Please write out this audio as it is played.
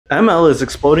ML is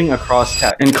exploding across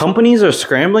tech, and companies are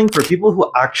scrambling for people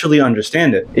who actually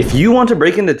understand it. If you want to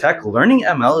break into tech, learning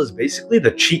ML is basically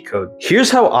the cheat code. Here's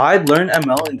how I'd learn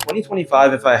ML in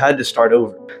 2025 if I had to start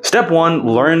over. Step 1.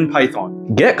 Learn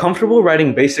Python. Get comfortable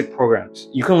writing basic programs.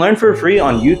 You can learn for free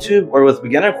on YouTube or with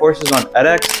beginner courses on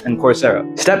edX and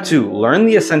Coursera. Step 2. Learn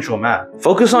the essential math.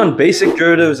 Focus on basic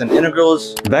derivatives and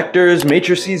integrals, vectors,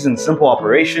 matrices and simple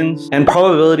operations, and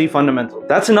probability fundamentals.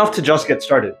 That's enough to just get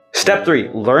started. Step 3.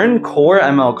 Learn core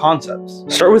ML concepts.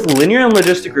 Start with linear and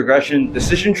logistic regression,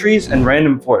 decision trees, and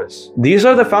random forests. These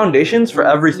are the foundations for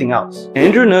everything else.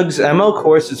 Andrew Ng's ML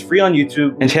course is free on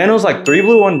YouTube, and channels like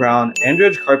 3Blue1Brown,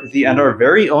 Andrej Karpathy, and our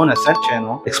very own Ascent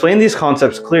channel explain these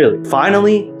concepts clearly.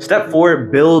 Finally, step 4.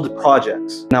 Build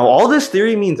projects. Now, all this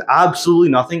theory means absolutely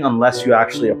nothing unless you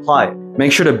actually apply it.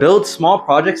 Make sure to build small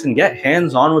projects and get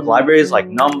hands-on with libraries like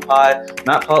NumPy,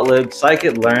 Matplotlib,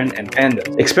 scikit-learn, and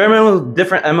Pandas. Experiment with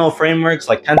different ML frameworks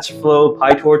like TensorFlow,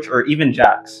 PyTorch, or even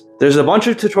JAX. There's a bunch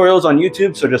of tutorials on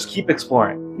YouTube, so just keep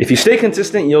exploring. If you stay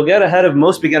consistent, you'll get ahead of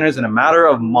most beginners in a matter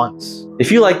of months.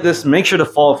 If you like this, make sure to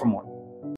follow for more.